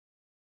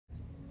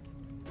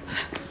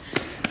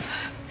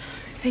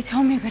They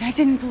told me, but I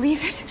didn't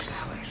believe it.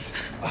 Alex.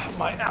 Oh,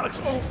 my Alex.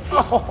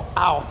 Oh,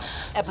 ow.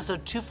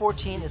 Episode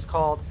 214 is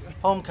called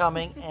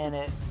Homecoming, and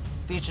it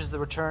features the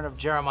return of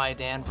Jeremiah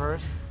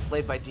Danvers,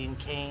 played by Dean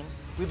Cain.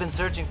 We've been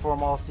searching for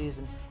him all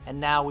season, and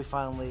now we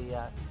finally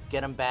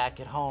get him back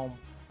at home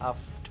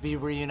to be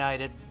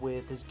reunited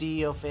with his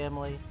DEO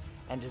family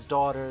and his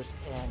daughters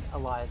and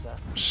Eliza.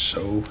 I'm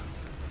so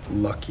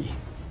lucky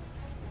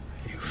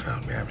you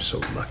found me. I'm so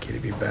lucky to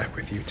be back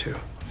with you two.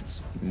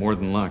 It's more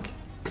than luck.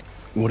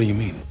 What do you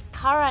mean?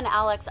 Kara and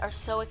Alex are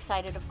so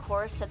excited, of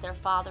course, that their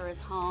father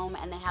is home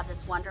and they have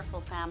this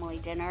wonderful family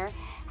dinner.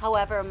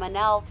 However,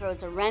 Manel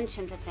throws a wrench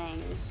into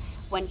things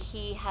when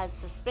he has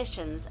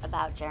suspicions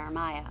about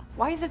Jeremiah.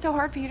 Why is it so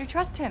hard for you to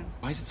trust him?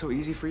 Why is it so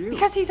easy for you?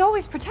 Because he's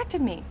always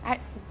protected me at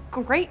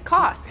great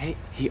cost. Hey,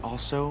 he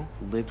also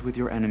lived with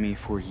your enemy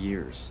for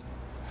years.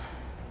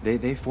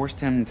 They forced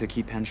him to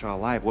keep Henshaw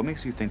alive. What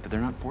makes you think that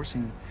they're not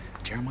forcing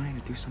Jeremiah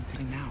to do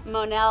something now?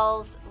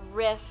 Monel's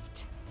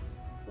rift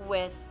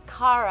with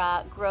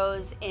Kara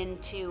grows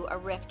into a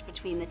rift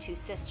between the two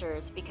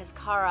sisters because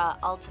Kara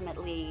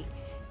ultimately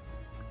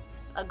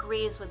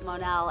agrees with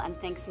Monel and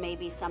thinks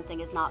maybe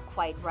something is not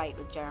quite right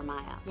with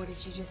Jeremiah. What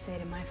did you just say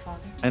to my father?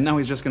 And now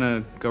he's just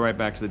gonna go right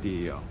back to the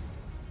DEO.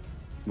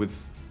 With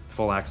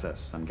full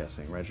access, I'm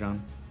guessing, right,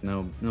 John?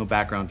 No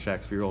background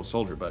checks for your old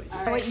soldier buddy.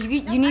 Wait, you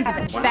need to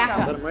back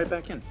up. Let him right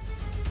back in.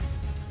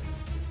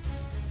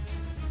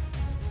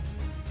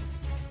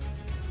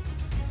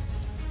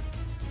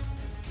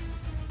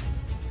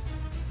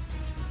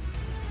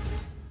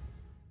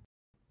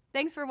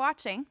 Thanks for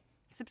watching.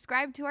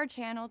 Subscribe to our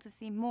channel to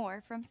see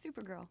more from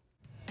Supergirl.